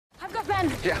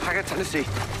can. Yeah, I got Tennessee.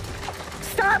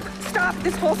 Stop! Stop!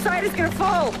 This whole side is gonna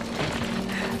fall!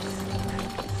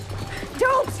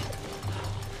 Don't!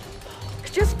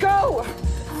 Just go!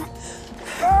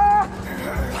 Ah!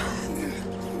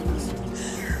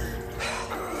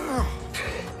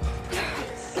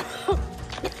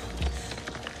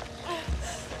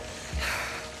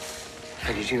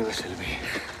 I need you to listen to me.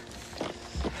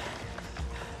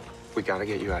 We gotta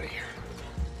get you out of here.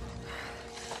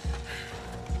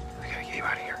 We gotta get you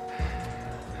out of here.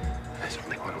 There's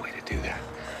only one way to do that.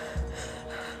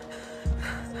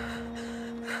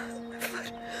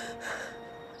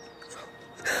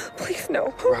 Please,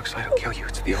 no. Roxley, I'll kill you.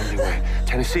 It's the only way.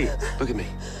 Tennessee, look at me.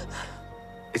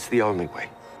 It's the only way.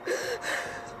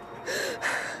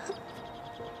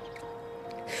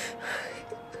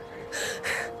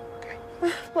 Okay.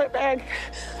 My bag.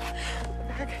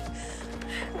 My bag.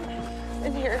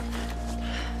 In here.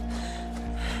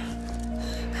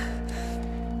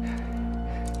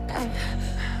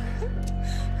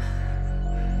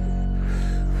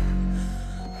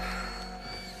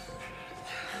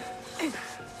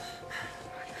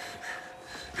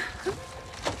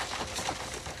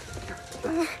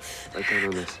 Write down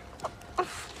on this.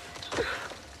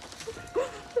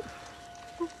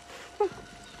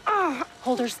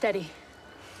 Hold her steady.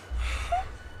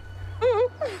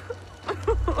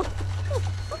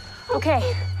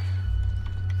 Okay.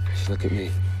 Just look at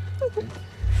me. Okay?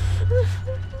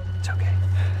 It's okay.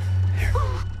 Here.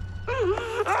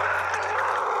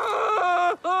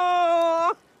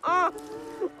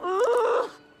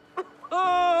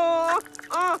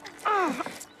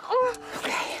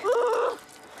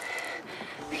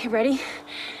 Okay, ready?